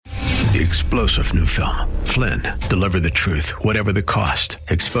The explosive new film, Flynn, deliver the truth, whatever the cost,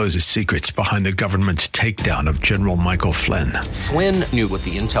 exposes secrets behind the government's takedown of General Michael Flynn. Flynn knew what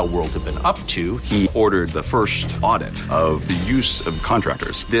the intel world had been up to. He ordered the first audit of the use of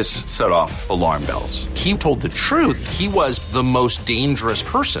contractors. This set off alarm bells. He told the truth. He was the most dangerous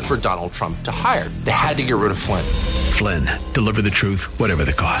person for Donald Trump to hire. They had to get rid of Flynn. Flynn, deliver the truth, whatever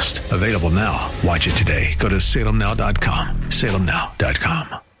the cost. Available now. Watch it today. Go to salemnow.com.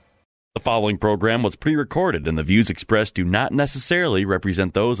 salemnow.com. The following program was pre-recorded, and the views expressed do not necessarily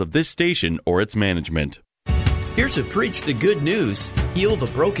represent those of this station or its management. Here to preach the good news, heal the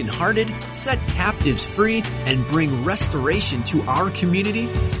brokenhearted, set captives free, and bring restoration to our community,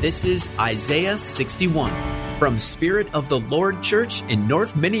 this is Isaiah 61. From Spirit of the Lord Church in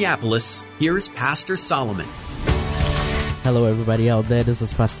North Minneapolis, here's Pastor Solomon. Hello, everybody out there. This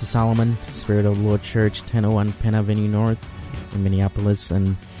is Pastor Solomon, Spirit of the Lord Church, 1001 Penn Avenue North in Minneapolis,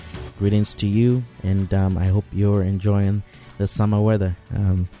 and greetings to you, and I hope you're enjoying the summer weather.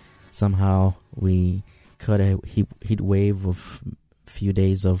 Somehow we caught a heat wave of a few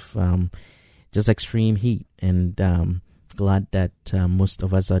days of just extreme heat, and glad that most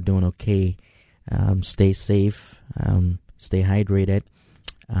of us are doing okay. Stay safe, stay hydrated,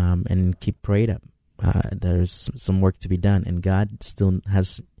 and keep prayed up. There's some work to be done, and God still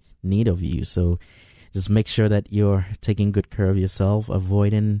has need of you. So just make sure that you're taking good care of yourself,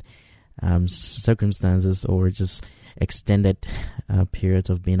 avoiding circumstances or just extended periods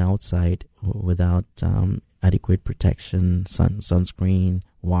of being outside without adequate protection, sunscreen,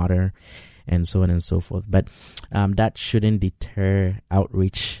 water, and so on and so forth. But that shouldn't deter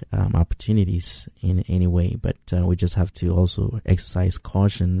outreach opportunities in any way. But we just have to also exercise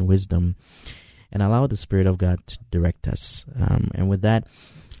caution, wisdom, and allow the Spirit of God to direct us. And with that,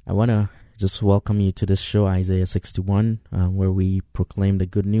 I want to just welcome you to this show, Isaiah 61, where we proclaim the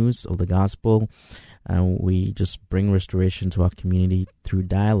good news of the gospel. We just bring restoration to our community through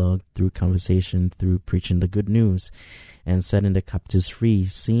dialogue, through conversation, through preaching the good news and setting the captives free,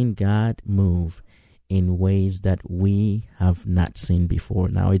 seeing God move in ways that we have not seen before.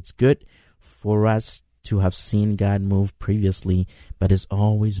 Now, it's good for us to have seen God move previously, but it's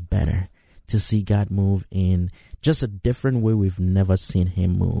always better to see God move in just a different way we've never seen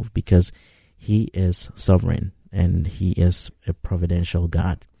him move, because he is sovereign and he is a providential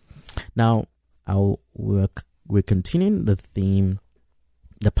God. Now, we're continuing the theme,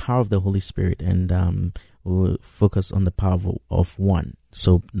 the power of the Holy Spirit, and we'll focus on the power of one.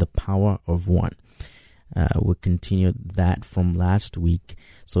 So the power of one. We'll continue that from last week.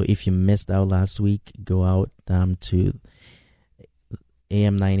 So if you missed out last week, go out to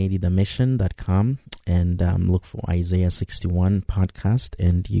am980themission.com and look for Isaiah 61 podcast,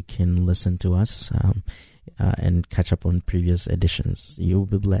 and you can listen to us and catch up on previous editions. You'll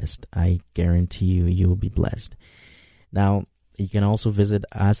be blessed. I guarantee you'll be blessed. Now, you can also visit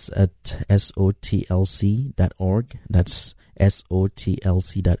us at sotlc.org. That's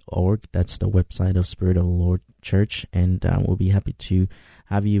sotlc.org. That's the website of Spirit of the Lord Church, and we'll be happy to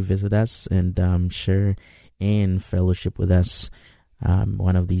have you visit us and share and fellowship with us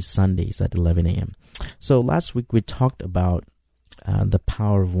one of these Sundays at 11 a.m. So last week we talked about the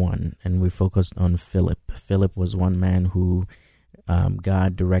power of one, and we focused on Philip. Philip was one man who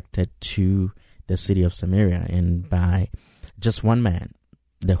God directed to the city of Samaria, and by just one man,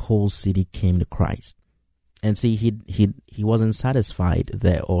 the whole city came to Christ. And see, he wasn't satisfied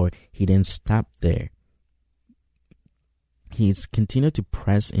there, or he didn't stop there. He's continued to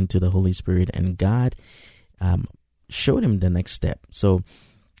press into the Holy Spirit, and God showed him the next step. So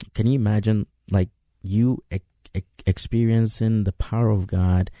can you imagine, like, you experiencing the power of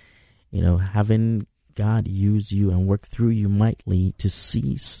God, having God use you and work through you mightily to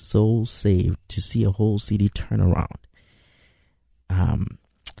see souls saved, to see a whole city turn around.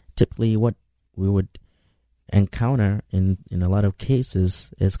 Typically what we would encounter in a lot of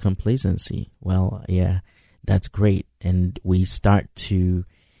cases is complacency. Well, yeah, that's great. And we start to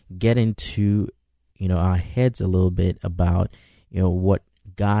get into our heads a little bit about, what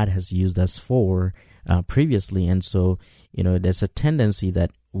God has used us for previously. And so, there's a tendency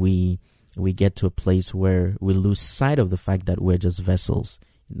that we get to a place where we lose sight of the fact that we're just vessels.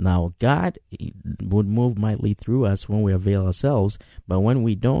 Now, God would move mightily through us when we avail ourselves, but when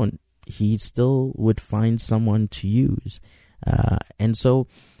we don't, he still would find someone to use. And so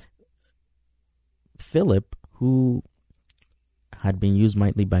Philip, who had been used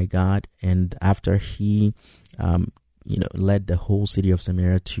mightily by God, and after he led the whole city of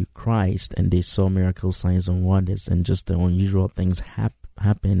Samaria to Christ, and they saw miracles, signs, and wonders, and just the unusual things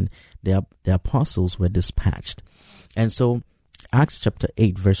happen, the apostles were dispatched. And so Acts chapter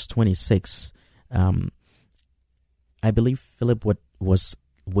 8, verse 26, I believe Philip was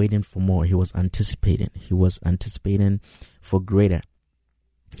waiting for more. He was anticipating. He was anticipating for greater.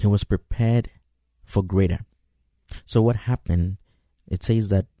 He was prepared for greater. So what happened? It says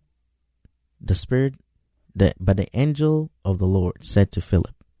that but the angel of the Lord said to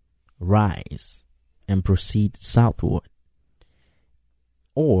Philip, "Rise and proceed southward,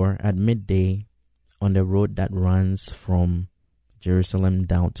 or at midday on the road that runs from Jerusalem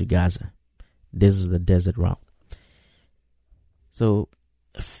down to Gaza." This is the desert route. So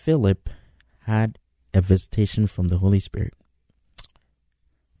Philip had a visitation from the Holy Spirit.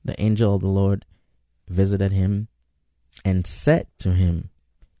 The angel of the Lord visited him and said to him,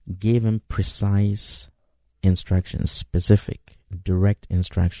 gave him precise instructions, specific, direct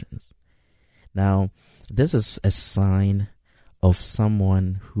instructions. Now, this is a sign of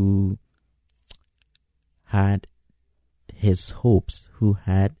someone who had his hopes, who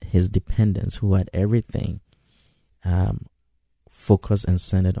had his dependence, who had everything focused and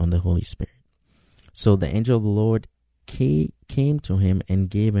centered on the Holy Spirit. So the angel of the Lord came to him and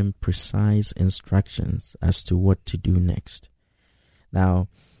gave him precise instructions as to what to do next. Now,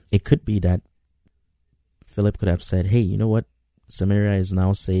 it could be that Philip could have said, hey, you know what? Samaria is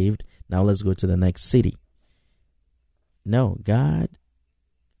now saved. Now let's go to the next city. No, God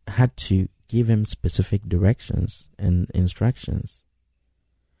had to give him specific directions and instructions.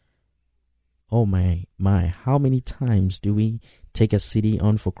 Oh my, how many times do we take a city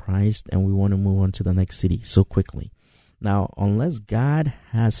on for Christ and we want to move on to the next city so quickly? Now, unless God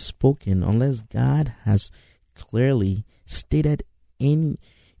has spoken, unless God has clearly stated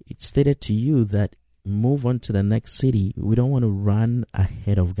to you that move on to the next city, we don't want to run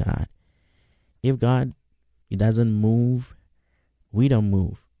ahead of God. If God doesn't move, we don't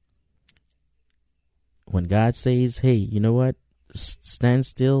move. When God says, hey, you know what, stand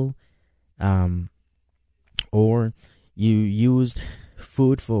still, or you used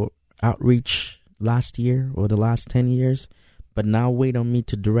food for outreach last year or the last 10 years, but now wait on me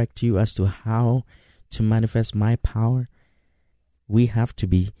to direct you as to how to manifest my power. We have to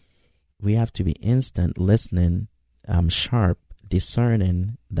be instant, listening, sharp,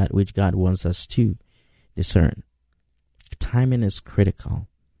 discerning that which God wants us to discern. Timing is critical,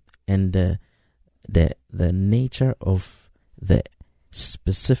 and the nature of the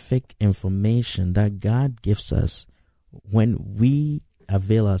specific information that God gives us when we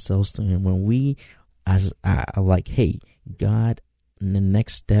avail ourselves to Him, when we are like, hey, God, the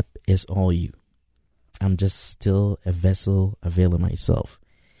next step is all you. I'm just still a vessel availing myself.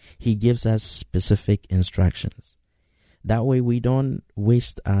 He gives us specific instructions. That way we don't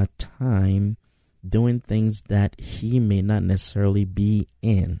waste our time doing things that He may not necessarily be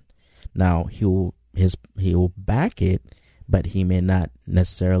in. Now, He will back it, but He may not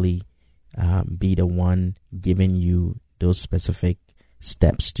necessarily be the one giving you those specific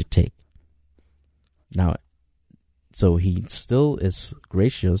steps to take. Now, so He still is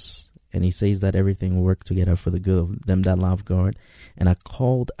gracious, and He says that everything will work together for the good of them that love God and are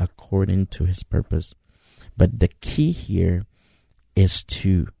called according to His purpose. But the key here is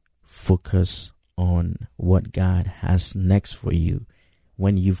to focus on what God has next for you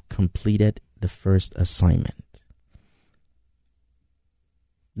when you've completed the first assignment.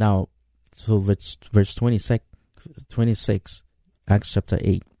 Now, so verse 26, Acts chapter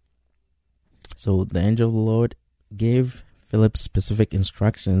 8. So the angel of the Lord gave Philip specific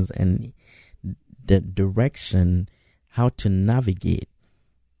instructions and the direction how to navigate,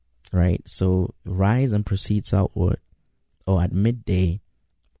 right? So rise and proceed southward, or at midday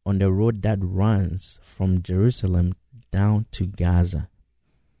on the road that runs from Jerusalem down to Gaza.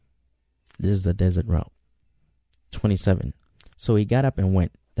 This is the desert route. 27. So he got up and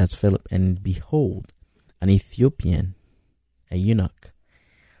went, that's Philip, and behold, an Ethiopian, a eunuch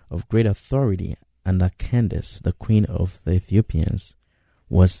of great authority under Candace, the queen of the Ethiopians,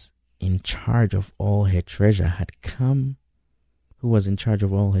 was in charge of all her treasure, had come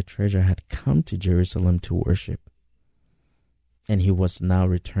to Jerusalem to worship. And he was now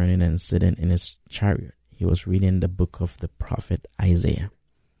returning and sitting in his chariot. He was reading the book of the prophet Isaiah.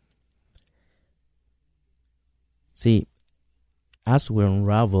 See, as we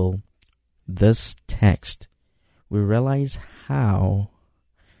unravel this text, we realize how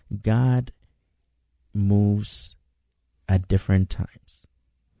God moves at different times.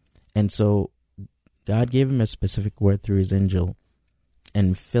 And so God gave him a specific word through his angel,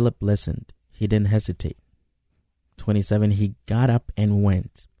 and Philip listened. He didn't hesitate. 27, he got up and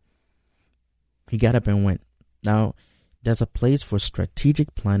went. Now, there's a place for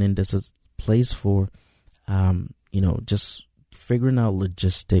strategic planning. There's a place for, just figuring out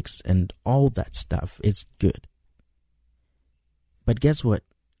logistics and all that stuff is good. But guess what?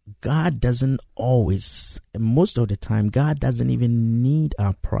 God doesn't always, most of the time, God doesn't even need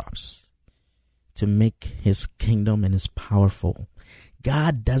our props to make his kingdom and his powerful.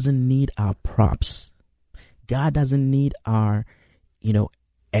 God doesn't need our props. God doesn't need our,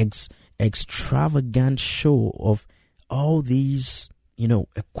 extravagant show of all these,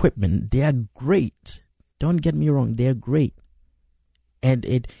 equipment. They are great. Don't get me wrong. They are great. And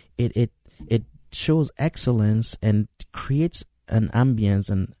it shows excellence and creates an ambience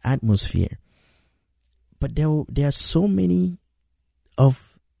and atmosphere. But there are so many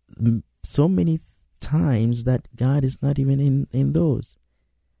times that God is not even in those.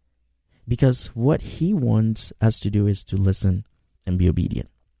 Because what he wants us to do is to listen and be obedient.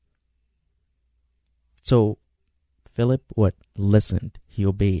 So Philip, listened. He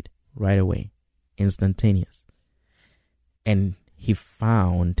obeyed right away, instantaneous. And he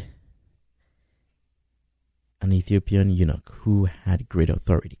found an Ethiopian eunuch who had great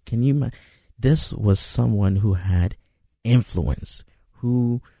authority. Can you imagine? This was someone who had influence,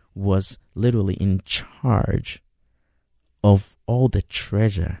 who was literally in charge of all the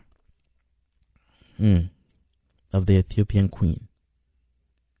treasure of the Ethiopian queen.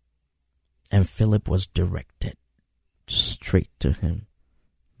 And Philip was directed straight to him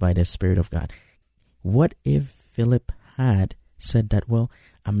by the Spirit of God. What if Philip had said that, well,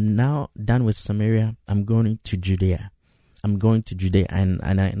 I'm now done with Samaria, I'm going to Judea. And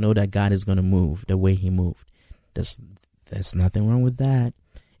I know that God is going to move the way he moved. There's nothing wrong with that.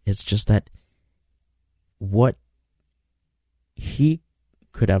 It's just that what he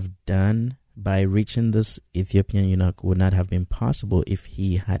could have done by reaching this Ethiopian eunuch would not have been possible if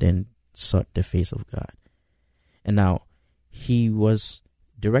he hadn't sought the face of God. And now he was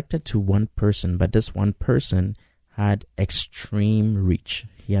directed to one person, but this one person had extreme reach.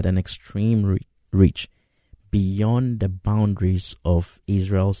 He had an extreme reach beyond the boundaries of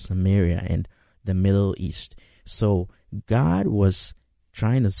Israel, Samaria, and the Middle East. So God was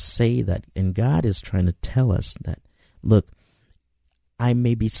trying to say that, and God is trying to tell us that, look, I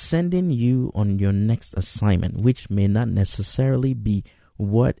may be sending you on your next assignment, which may not necessarily be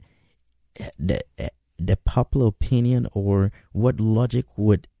what the popular opinion or what logic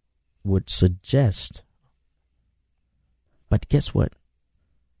would suggest. But guess what?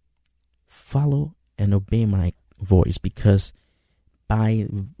 Follow and obey my voice, because by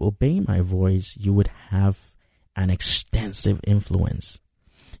obeying my voice, you would have an extensive influence.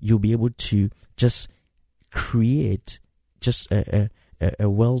 You'll be able to just create just a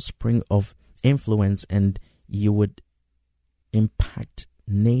wellspring of influence, and you would impact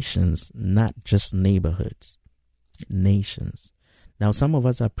nations, not just neighborhoods, nations. Now, some of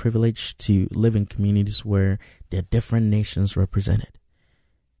us are privileged to live in communities where there are different nations represented.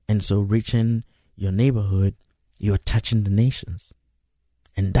 And so reaching your neighborhood, you're touching the nations.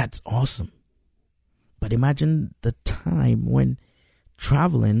 And that's awesome. But imagine the time when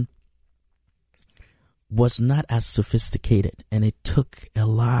traveling was not as sophisticated, and it took a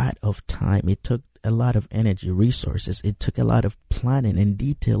lot of time. It took a lot of energy, resources. It took a lot of planning and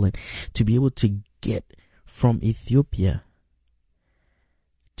detailing to be able to get from Ethiopia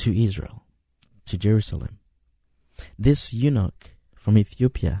to Israel, to Jerusalem. This eunuch from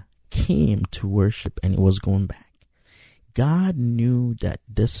Ethiopia came to worship, and he was going back. God knew that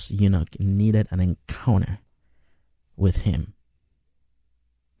this eunuch needed an encounter with him.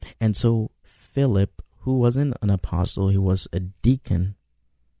 And so Philip, who wasn't an apostle, he was a deacon,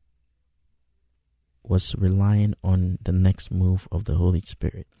 was relying on the next move of the Holy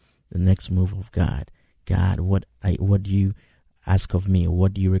Spirit, the next move of God. God, what do you ask of me?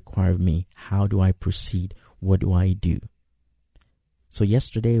 What do you require of me? How do I proceed? What do I do? So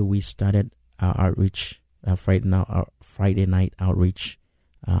yesterday we started our outreach, Friday night outreach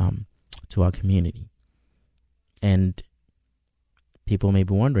to our community. And people may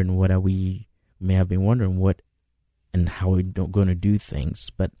be wondering, may have been wondering what and how we're going to do things.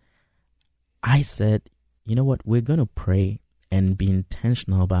 But I said, you know what, we're going to pray and be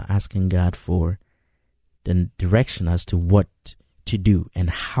intentional about asking God for the direction as to what to do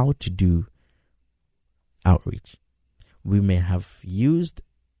and how to do outreach. We may have used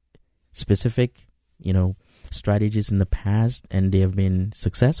specific, strategies in the past and they have been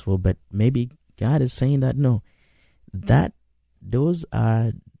successful, but maybe God is saying that no, those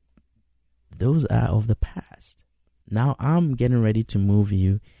are of the past. Now I'm getting ready to move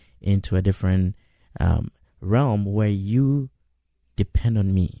you into a different realm where you depend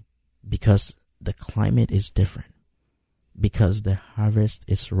on me, because the climate is different, because the harvest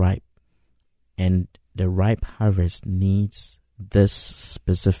is ripe, and the ripe harvest needs this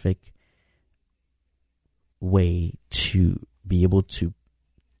specific way to be able to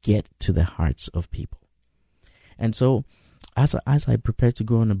get to the hearts of people. And so as I prepare to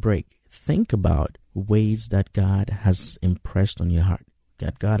go on a break, think about ways that God has impressed on your heart,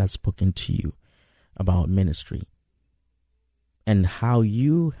 that God has spoken to you about ministry, and how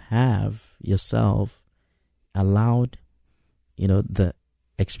you have yourself allowed, the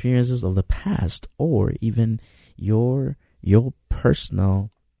experiences of the past, or even your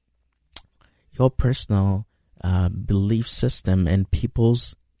personal belief system and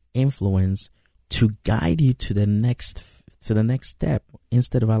people's influence to guide you to the next step,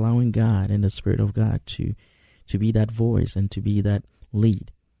 instead of allowing God and the Spirit of God to be that voice and to be that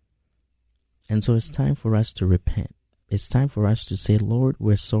lead. And so it's time for us to repent. It's time for us to say, Lord,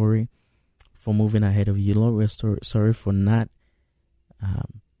 we're sorry for moving ahead of you. Lord, we're sorry for not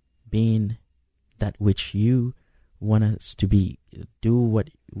being that which you want us to be. Do what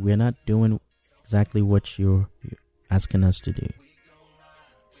we're not doing, exactly what you're asking us to do.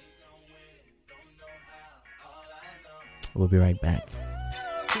 We'll be right back.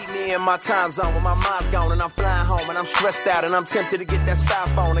 Keep me in my time zone when my mind's gone and I'm flying home and I'm stressed out and I'm tempted to get that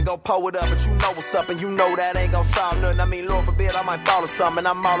styrofoam and go pull it up, but you know what's up and you know that ain't gonna solve nothing. I mean, Lord forbid I might fall or something and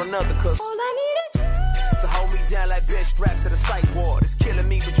I'm all another, cause all I need is to hold me down like bitch strapped to the psych ward. It's killing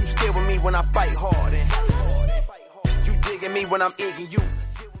me, but you still with me when I fight hard, and you digging me when I'm egging you.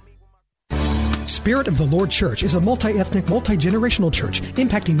 Spirit of the Lord Church is a multi-ethnic, multi-generational church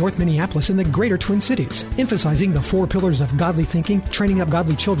impacting North Minneapolis and the greater Twin Cities, emphasizing the 4 pillars of godly thinking, training up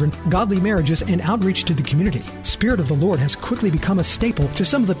godly children, godly marriages, and outreach to the community. Spirit of the Lord has quickly become a staple to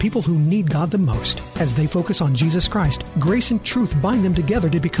some of the people who need God the most. As they focus on Jesus Christ, grace and truth bind them together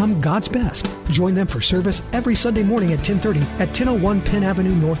to become God's best. Join them for service every Sunday morning at 10:30 at 1001 Penn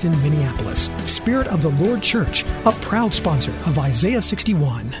Avenue North in Minneapolis. Spirit of the Lord Church, a proud sponsor of Isaiah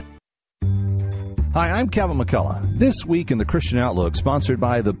 61. Hi, I'm Kevin McCullough. This week in the Christian Outlook, sponsored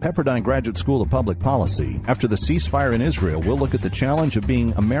by the Pepperdine Graduate School of Public Policy, after the ceasefire in Israel, we'll look at the challenge of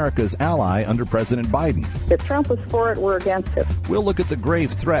being America's ally under President Biden. If Trump was for it, we're against it. We'll look at the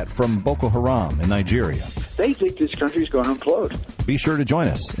grave threat from Boko Haram in Nigeria. They think this country's going to implode. Be sure to join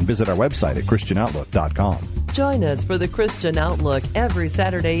us and visit our website at ChristianOutlook.com. Join us for the Christian Outlook every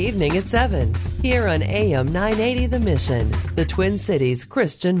Saturday evening at 7, here on AM 980 The Mission, the Twin Cities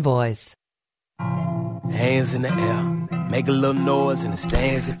Christian Voice. Hands in the air, make a little noise in the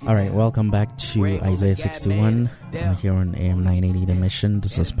stands. All right, welcome back to Isaiah 61 here on AM 980 The Mission.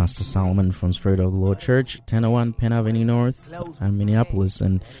 This is Pastor Solomon from Spirit of the Lord Church, 1001 Penn Avenue North in Minneapolis,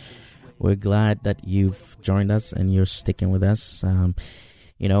 and we're glad that you've joined us and you're sticking with us.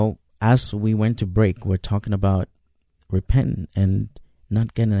 As we went to break, we're talking about repenting and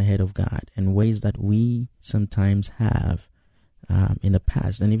not getting ahead of God, and ways that we sometimes have in the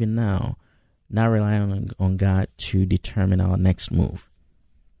past and even now, not relying on God to determine our next move.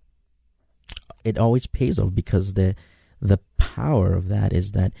 It always pays off, because the power of that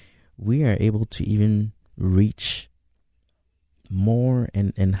is that we are able to even reach more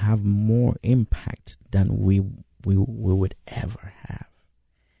and have more impact than we would ever have.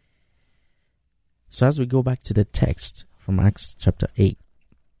 So as we go back to the text from Acts chapter 8,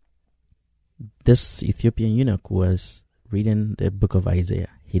 this Ethiopian eunuch was reading the book of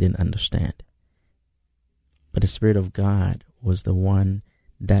Isaiah. He didn't understand. But the Spirit of God was the one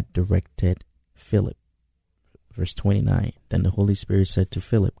that directed Philip. Verse 29, then the Holy Spirit said to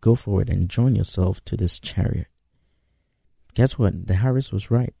Philip, go forward and join yourself to this chariot. Guess what? The harvest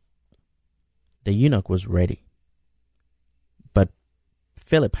was ripe. The eunuch was ready. But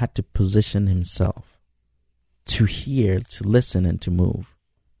Philip had to position himself to hear, to listen, and to move.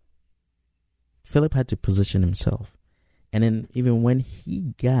 Philip had to position himself. And then even when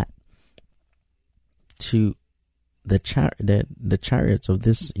he got to the chariots of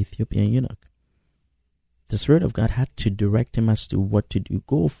this Ethiopian eunuch, the Spirit of God had to direct him as to what to do.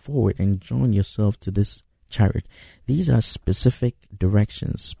 Go forward and join yourself to this chariot. These are specific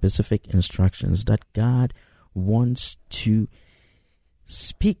directions, specific instructions that God wants to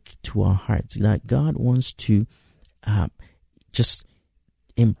speak to our hearts, that God wants to just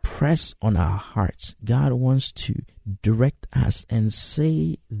impress on our hearts. God wants to direct us and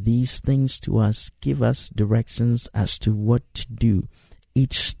say these things to us, give us directions as to what to do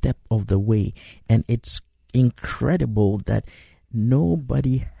each step of the way. And it's incredible that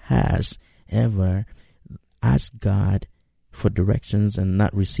nobody has ever asked God for directions and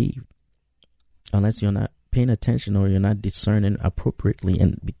not received, unless you're not paying attention or you're not discerning appropriately,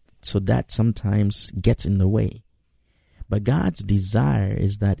 and so that sometimes gets in the way. But God's desire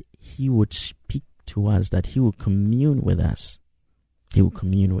is that He would speak to us, that He would commune with us, He will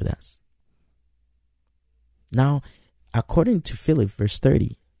commune with us. Now, according to Philip, verse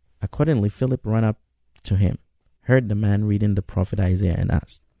 30, accordingly, Philip ran up to him, heard the man reading the prophet Isaiah, and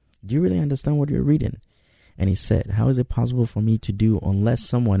asked, "Do you really understand what you're reading?" And he said, "How is it possible for me to do unless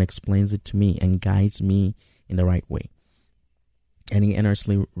someone explains it to me and guides me in the right way?" And he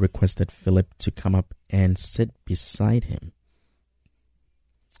earnestly requested Philip to come up and sit beside him.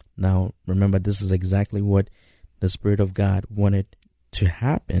 Now, remember, this is exactly what the Spirit of God wanted to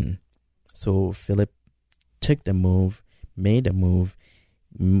happen. So Philip took the move, made the move,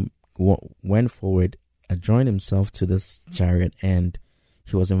 went forward, joined himself to this chariot, and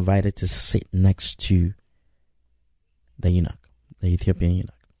he was invited to sit next to the eunuch, the Ethiopian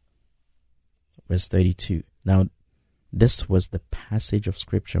eunuch. Verse 32. Now, this was the passage of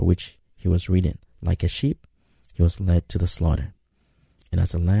scripture which he was reading. Like a sheep, he was led to the slaughter. And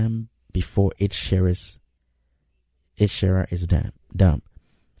as a lamb before its shearer is dumb,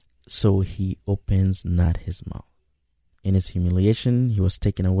 so he opens not his mouth. In his humiliation, he was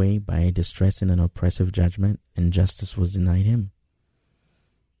taken away by a distressing and oppressive judgment, and justice was denied him.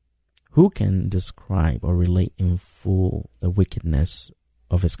 Who can describe or relate in full the wickedness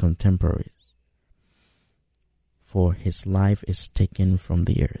of his contemporaries? For his life is taken from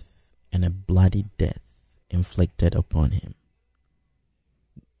the earth, and a bloody death inflicted upon him.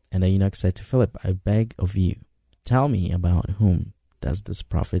 And the eunuch said to Philip, "I beg of you, tell me, about whom does this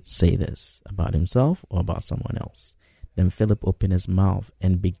prophet say this? About himself or about someone else?" Then Philip opened his mouth,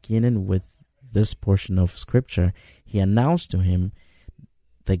 and beginning with this portion of scripture, he announced to him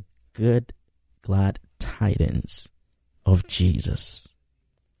the good, glad tidings of Jesus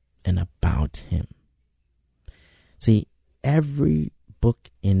and about him. See, every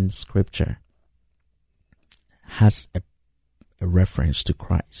book in scripture has a reference to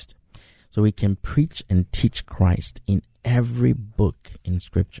Christ. So we can preach and teach Christ in every book in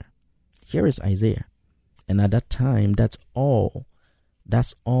scripture. Here is Isaiah. And at that time, that's all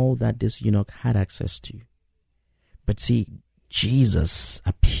that this eunuch had access to. But see, Jesus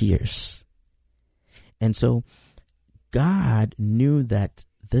appears. And so God knew that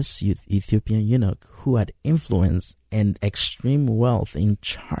this Ethiopian eunuch, who had influence and extreme wealth, in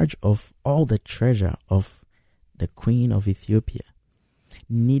charge of all the treasure of the Queen of Ethiopia,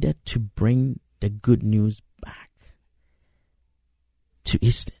 needed to bring the good news back to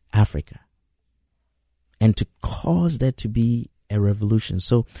East Africa and to cause there to be a revolution.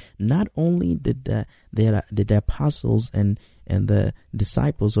 So not only did the apostles and the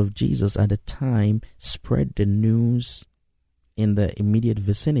disciples of Jesus at the time spread the news in the immediate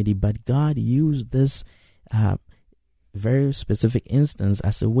vicinity, but God used this very specific instance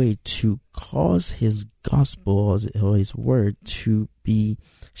as a way to cause his gospel or his word to be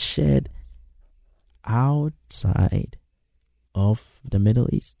shared outside of the Middle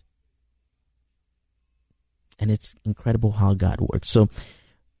East. And it's incredible how God works. So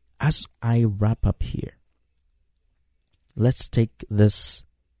as I wrap up here, let's take these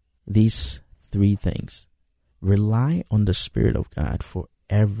three things. Rely on the Spirit of God for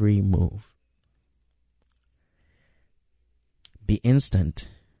every move. Be instant.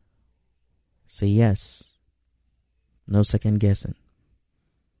 Say yes. No second guessing.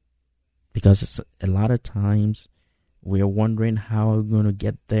 Because a lot of times we are wondering how we're going to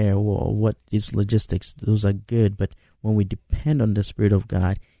get there or what is logistics. Those are good. But when we depend on the Spirit of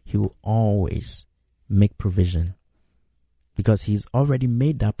God, he will always make provision. Because he's already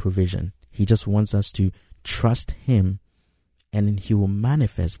made that provision. He just wants us to trust him, and he will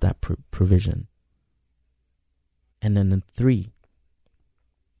manifest that provision. And then 3,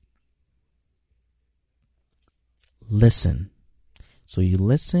 listen. So you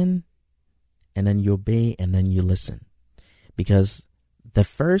listen, and then you obey, and then you listen. Because the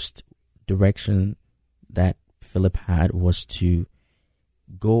first direction that Philip had was to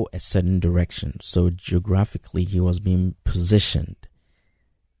go a certain direction. So geographically, he was being positioned.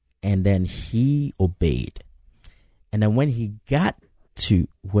 And then he obeyed. And then when he got to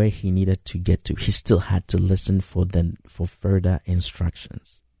where he needed to get to, he still had to listen for further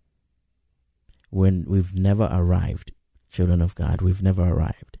instructions. When we've never arrived, children of God, we've never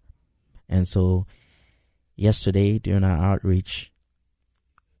arrived. And so yesterday during our outreach,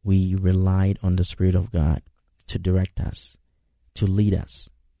 we relied on the Spirit of God to direct us, to lead us,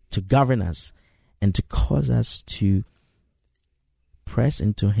 to govern us, and to cause us to press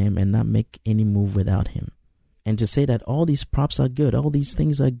into him and not make any move without him. And to say that all these props are good, all these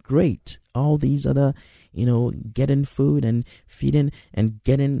things are great, all these other, getting food and feeding and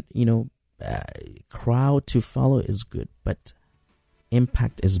getting, crowd to follow is good, but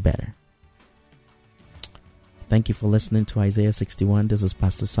impact is better. Thank you for listening to Isaiah 61. This is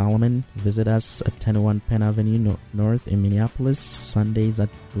Pastor Solomon. Visit us at 1001 Penn Avenue North in Minneapolis, Sundays at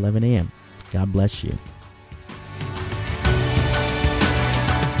 11 a.m. God bless you.